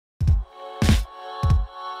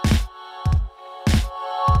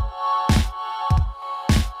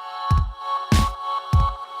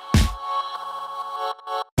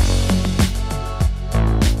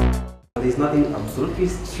absolutely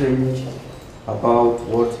strange about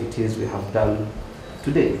what it is we have done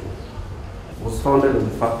today. It was founded on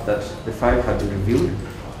the fact that the file had been reviewed,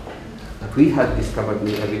 that we had discovered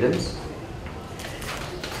new evidence.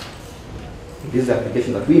 This is the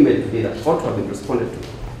application that we made today that ought to have been responded to,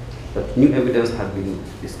 that new evidence had been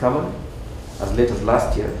discovered as late as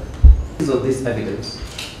last year. Because of this evidence,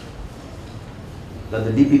 that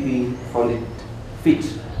the DPP found it fit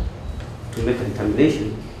to make a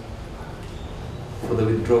determination for the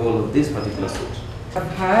withdrawal of this particular suit. I've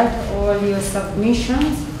heard all your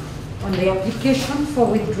submissions on the application for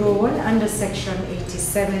withdrawal under Section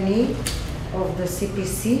 87A of the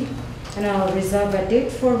CPC, and I'll reserve a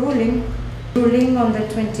date for ruling on the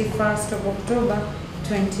 21st of October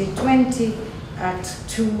 2020 at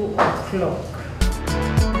 2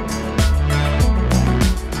 o'clock.